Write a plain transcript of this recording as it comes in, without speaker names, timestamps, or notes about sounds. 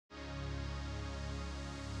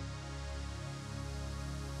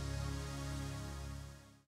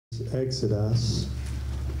is Exodus.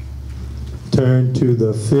 Turn to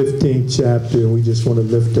the 15th chapter, and we just want to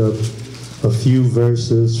lift up a few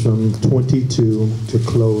verses from 22 to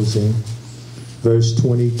closing. Verse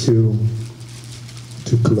 22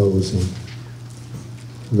 to closing.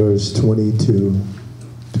 Verse 22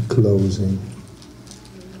 to closing.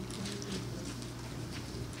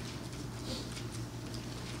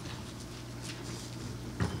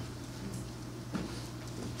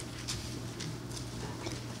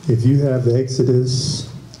 If you have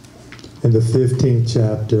Exodus in the 15th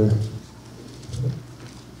chapter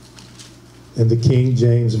in the King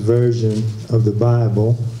James Version of the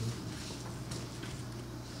Bible,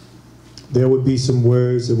 there would be some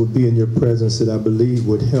words that would be in your presence that I believe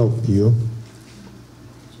would help you.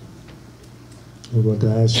 I'm going to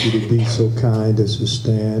ask you to be so kind as to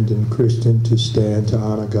stand, and Christian to stand to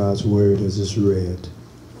honor God's word as it's read.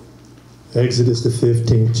 Exodus the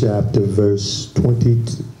 15th chapter, verse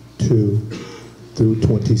 22 through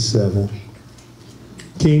 27.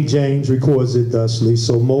 King James records it thusly: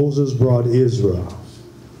 So Moses brought Israel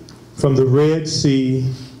from the Red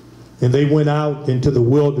Sea, and they went out into the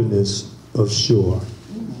wilderness of Shur.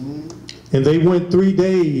 And they went 3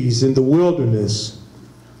 days in the wilderness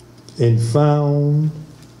and found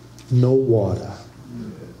no water.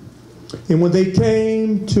 And when they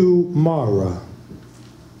came to Marah,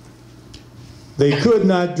 they could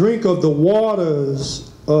not drink of the waters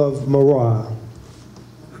of Marah,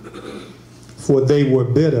 for they were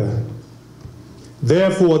bitter.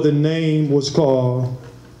 Therefore the name was called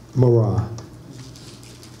Marah.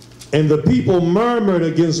 And the people murmured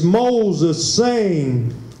against Moses,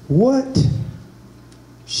 saying, What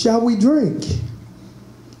shall we drink?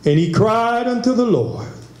 And he cried unto the Lord.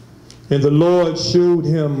 And the Lord showed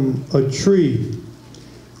him a tree,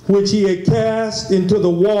 which he had cast into the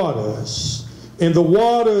waters, and the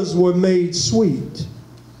waters were made sweet.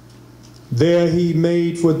 There he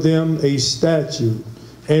made for them a statute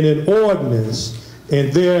and an ordinance, and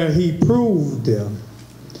there he proved them.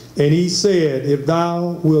 And he said, If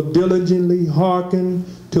thou wilt diligently hearken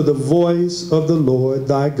to the voice of the Lord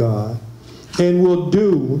thy God, and will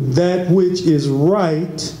do that which is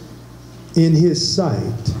right in his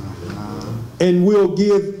sight, and will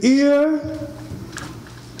give ear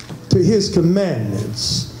to his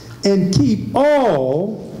commandments, and keep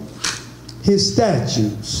all his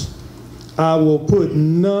statutes, I will put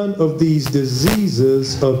none of these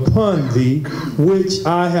diseases upon thee, which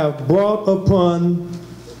I have brought upon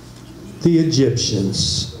the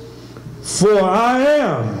Egyptians. For I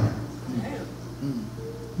am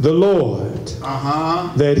the Lord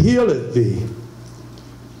that healeth thee.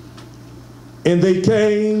 And they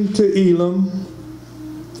came to Elim,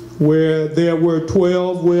 where there were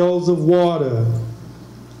 12 wells of water,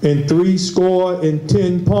 and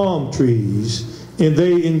 70 palm trees, and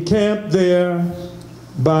they encamped there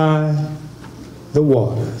by the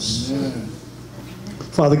waters. Amen.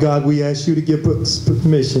 Father God, we ask you to give us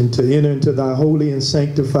permission to enter into thy holy and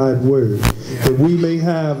sanctified word, that we may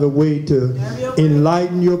have a way to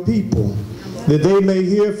enlighten your people, that they may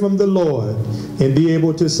hear from the Lord and be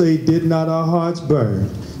able to say, Did not our hearts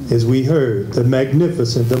burn as we heard the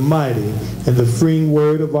magnificent, the mighty, and the freeing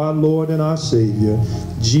word of our Lord and our Savior,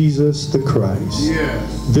 Jesus the Christ.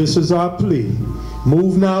 Yes. This is our plea.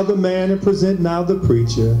 Move now the man and present now the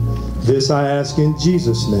preacher. This I ask in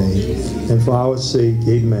Jesus' name, and for our sake,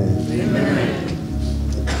 amen.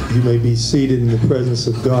 Amen. You may be seated in the presence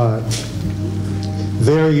of God.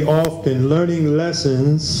 Very often, learning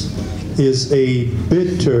lessons is a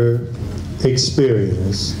bitter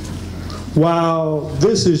experience. While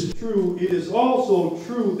this is true, it is also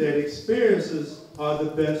true that experiences are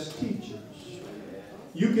the best teachers.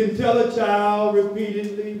 You can tell a child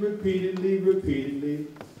repeatedly,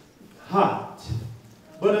 hot.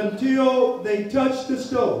 But until they touch the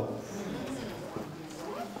stove,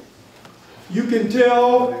 you can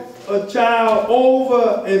tell a child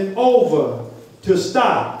over and over to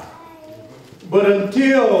stop. But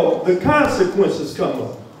until the consequences come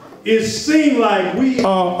up, it seems like we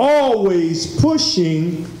are always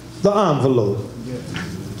pushing the envelope.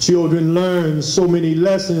 Children learn so many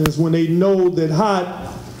lessons when they know that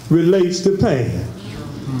hot relates to pain.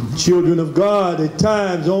 Children of God, at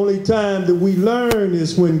times, the only time that we learn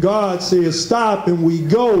is when God says stop and we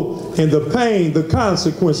go, and the pain, the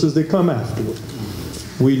consequences that come afterward.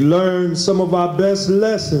 We learn some of our best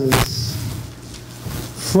lessons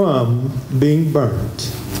from being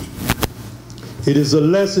burnt. It is a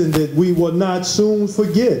lesson that we will not soon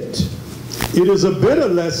forget. It is a bitter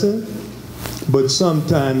lesson, but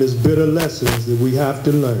sometimes it's bitter lessons that we have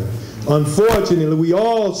to learn. Unfortunately, we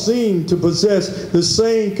all seem to possess the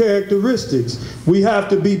same characteristics. We have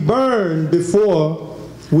to be burned before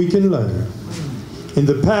we can learn. In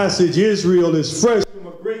the passage, Israel is fresh from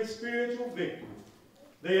a great spiritual victory.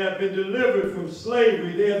 They have been delivered from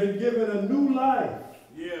slavery. They have been given a new life.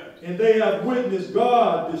 And they have witnessed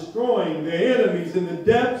God destroying their enemies in the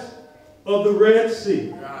depths of the Red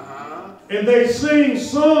Sea. And they sing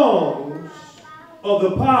songs of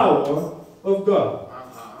the power of God.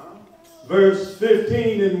 Verse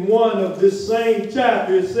 15 and 1 of this same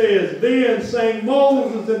chapter, it says, Then sang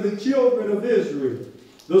Moses and the children of Israel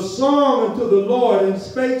the song unto the Lord, and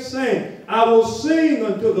spake, saying, I will sing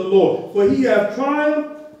unto the Lord, for he hath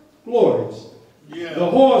triumphed gloriously. The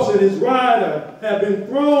horse and his rider have been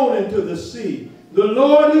thrown into the sea. The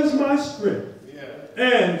Lord is my strength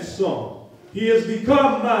and song. He has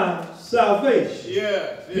become my salvation.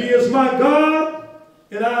 He is my God,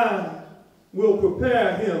 and I will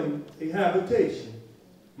prepare him a habitation.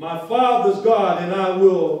 My father's God, and I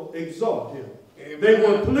will exalt him. They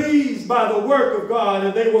were pleased by the work of God,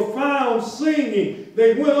 and they were found singing.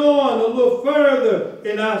 They went on a little further,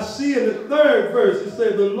 and I see in the 3rd verse, it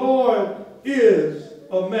said, the Lord is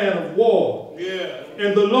a man of war.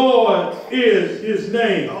 And the Lord is his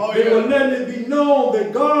name. They were letting it be known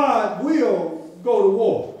that God will go to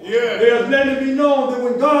war. They are letting it be known that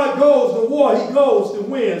when God goes to war, he goes to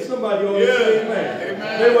win. Somebody ought to say amen.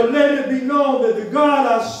 They were letting it be known that the God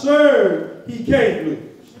I serve, he can't lose.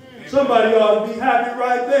 Somebody ought to be happy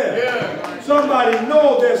right there. Somebody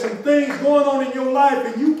know there's some things going on in your life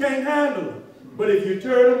and you can't handle them. But if you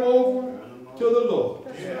turn them over to the Lord.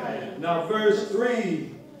 Now verse 3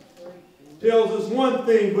 tells us one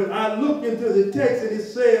thing, but I look into the text and it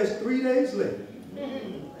says 3 days later.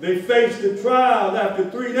 They faced the trial. After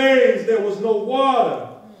 3 days there was no water.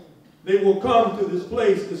 They will come to this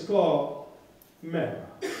place that's called Mariposa.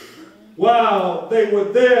 While they were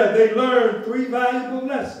there, they learned 3 valuable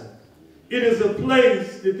lessons. It is a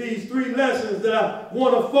place that these 3 lessons that I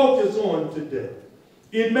want to focus on today.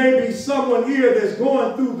 It may be someone here that's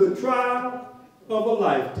going through the trial of a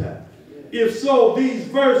lifetime. If so, these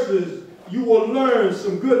verses, you will learn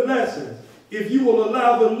some good lessons if you will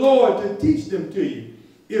allow the Lord to teach them to you.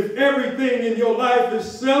 If everything in your life is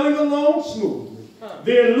sailing along smoothly,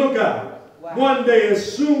 then look out. One day,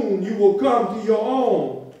 as soon, you will come to your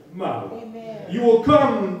own mountain. You will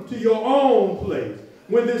come to your own place.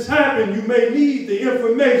 When this happens, you may need the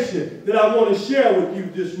information that I want to share with you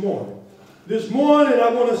this morning. This morning, I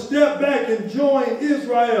want to step back and join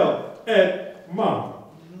Israel at Mount.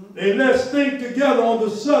 And let's think together on the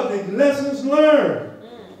subject, lessons learned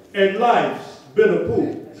at life's bitter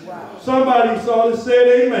pool. Somebody ought to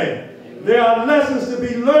say amen. There are lessons to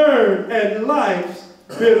be learned at life's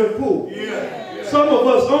bitter pool. Some of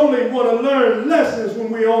us only want to learn lessons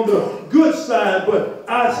when we're on the good side, but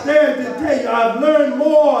I stand to tell you, I've learned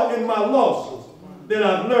more in my losses than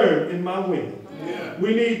I've learned in my wins.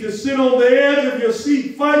 We need to sit on the edge of your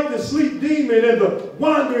seat, fight the sleep demon and the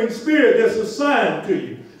wandering spirit that's assigned to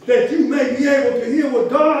you, that you may be able to hear what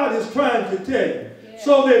God is trying to tell you,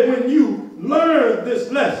 so that when you learn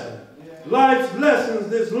this lesson, life's lessons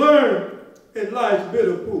that's learned at life's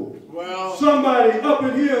bitter pool. Somebody up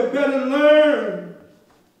in here better learn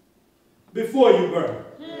before you burn.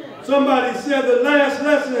 Somebody said the last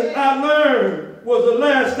lesson I learned was the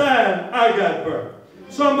last time I got burned.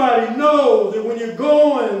 Somebody knows that when you're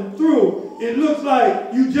going through, it looks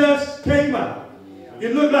like you just came out.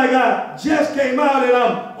 It looked like I just came out and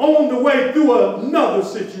I'm on the way through another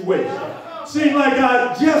situation. Seemed like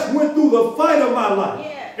I just went through the fight of my life.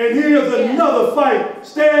 And here's another fight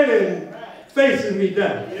standing, facing me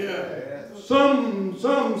down.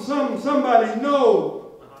 Somebody know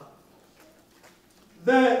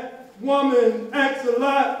that woman acts a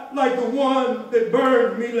lot like the one that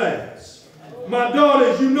burned me last. My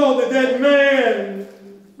daughters, you know that man,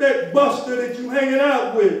 that buster that you hanging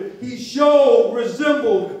out with, he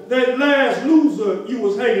resembled that last loser you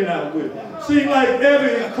was hanging out with. Seems like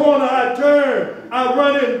every corner I turn, I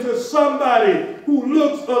run into somebody who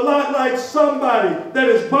looks a lot like somebody that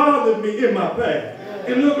has bothered me in my past.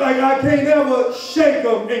 It looks like I can't ever shake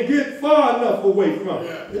them and get far enough away from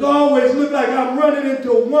them. It always looks like I'm running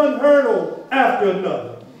into one hurdle after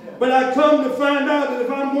another. But I come to find out that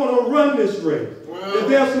if I'm going to run this race, that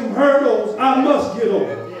there's some hurdles I must get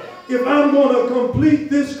over. If I'm going to complete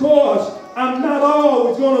this course, I'm not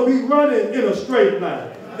always going to be running in a straight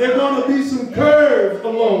line. There are going to be some curves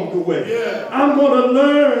along the way. I'm going to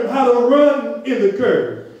learn how to run in the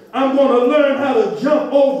curve. I'm going to learn how to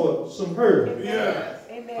jump over some hurdles.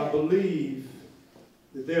 I believe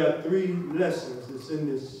that there are 3 lessons that's in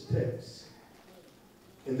this text.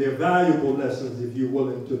 And they're valuable lessons if you're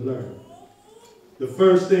willing to learn. The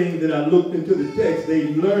first thing that I looked into the text,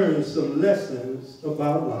 they learned some lessons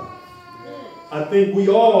about life. I think we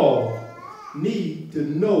all need to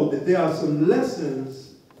know that there are some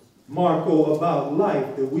lessons, Marco, about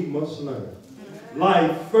life that we must learn.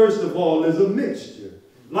 Life, first of all, is a mixture.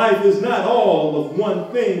 Life is not all of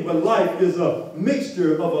one thing, but life is a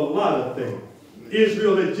mixture of a lot of things.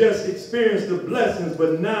 Israel had just experienced the blessings,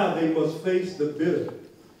 but now they must face the bitter.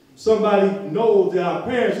 Somebody knows that our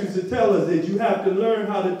parents used to tell us that you have to learn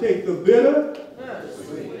how to take the bitter.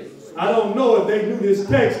 I don't know if they knew this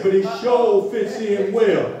text, but it sure fits in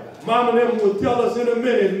well. Mama and them will tell us in a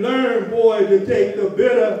minute, learn, boy, to take the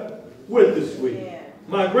bitter with the sweet.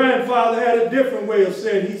 My grandfather had a different way of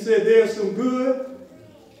saying it. He said there's some good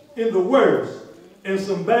in the worst and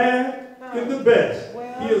some bad in the best.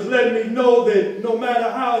 He is letting me know that no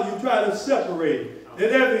matter how you try to separate it,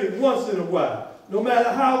 that every once in a while, no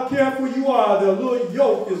matter how careful you are, the little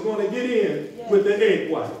yolk is going to get in with the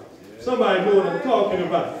egg white. Somebody know what I'm talking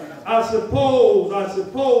about. I suppose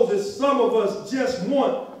that some of us just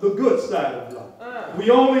want the good side of life. We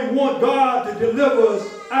only want God to deliver us.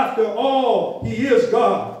 After all, He is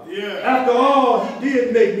God. After all, He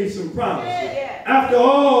did make me some promises. After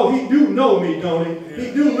all, He do know me, don't He?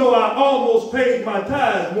 He do know I almost paid my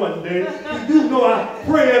tithes one day. He do know I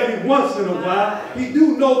pray every once in a while. He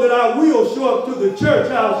do know that I will show up to the church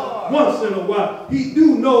house once in a while. He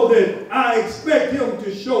do know that I expect Him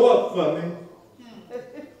to show up for me.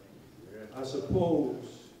 I suppose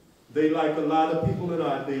they, like a lot of people in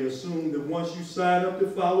our day, assume that once you sign up to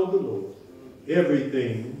follow the Lord,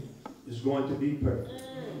 everything is going to be perfect.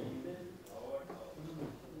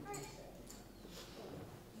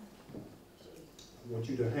 I want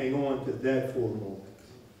you to hang on to that for a moment.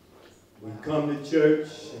 We come to church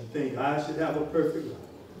and think, I should have a perfect life.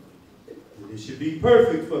 It should be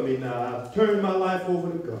perfect for me now. I've turned my life over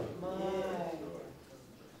to God.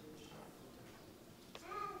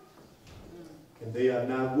 And they are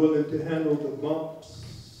not willing to handle the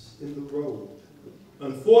bumps in the road.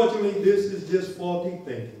 Unfortunately, this is just faulty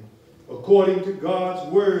thinking. According to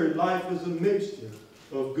God's word, life is a mixture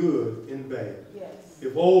of good and bad.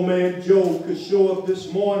 If old man Job could show up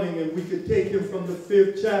this morning and we could take him from the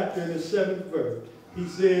 5th chapter and the 7th verse, he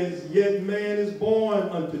says, yet man is born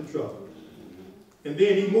unto trouble. And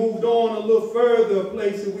then he moved on a little further, a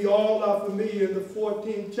place that we all are familiar, in the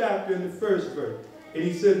 14th chapter and the 1st verse. And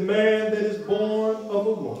he said, man that is born of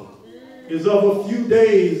a woman is of a few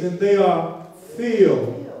days, and they are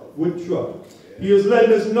filled with trouble. He is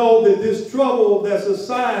letting us know that this trouble that's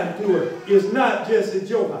assigned to it is not just at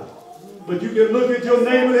your house. But you can look at your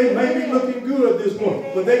neighbor, they may be looking good this morning,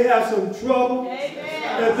 but they have some trouble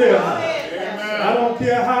at their house. I don't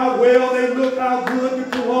care how well they look, how good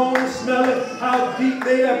the cologne is smelling, how deep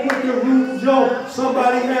they have put the rouge on.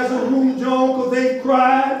 Somebody has a rouge on because they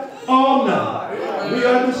cried all night. We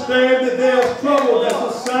understand that there's trouble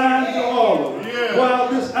that's assigned to all of us. While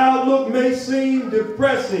this outlook may seem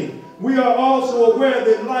depressing, we are also aware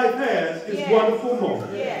that life has its wonderful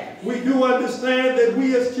moments. We do understand that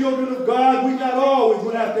we as children of God, we not always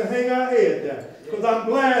will have to hang our head down. Because I'm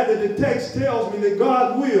glad that the text tells me that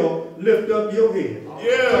God will lift up your head.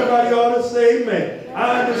 Somebody ought to say amen.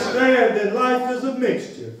 I understand that life is a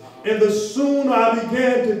mixture. And the sooner I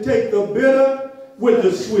began to take the bitter with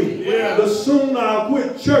the sweet, the sooner I'll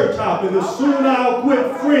quit church hopping, the sooner I'll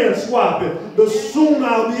quit friend swapping, the sooner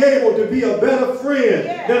I'll be able to be a better friend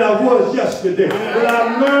than I was yesterday. When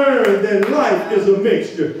I learned that life is a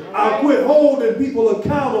mixture, I'll quit holding people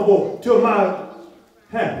accountable to my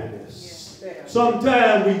happiness.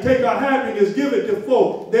 Sometimes we take our happiness, give it to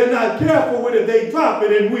folk. They're not careful with it. They drop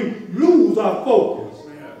it and we lose our focus.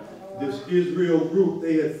 This Israel group,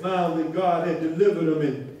 they had found that God had delivered them,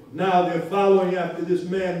 and now they're following after this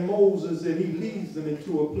man Moses, and he leads them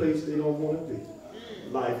into a place they don't want to be.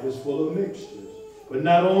 Life is full of mixtures. But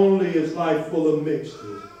not only is life full of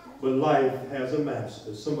mixtures, but life has a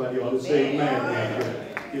master. Somebody ought to say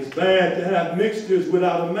amen. It's bad to have mixtures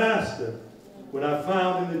without a master. When I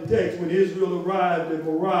found in the text, when Israel arrived at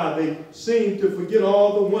Marah, they seemed to forget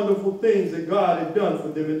all the wonderful things that God had done for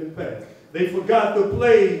them in the past. They forgot the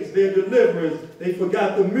plagues, their deliverance. They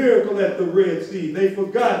forgot the miracle at the Red Sea. They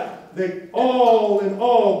forgot that all in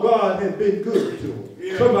all, God had been good to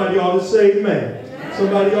them. Somebody ought to say amen.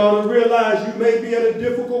 Somebody ought to realize you may be at a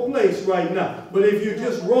difficult place right now. But if you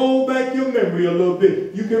just roll back your memory a little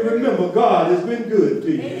bit, you can remember God has been good to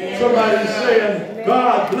you. Somebody's saying,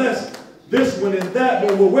 God bless this one and that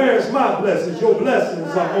one. Well, where's my blessings? Your blessings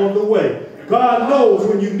are on the way. God knows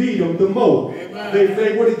when you need him the most. If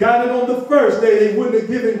they would have got it on the first day, they wouldn't have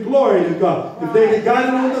given glory to God. If they had got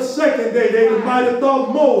it on the second day, they might have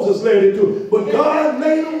thought Moses led it to. But God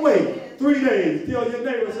made them wait 3 days. Tell your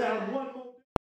neighbor, say, I'm one more.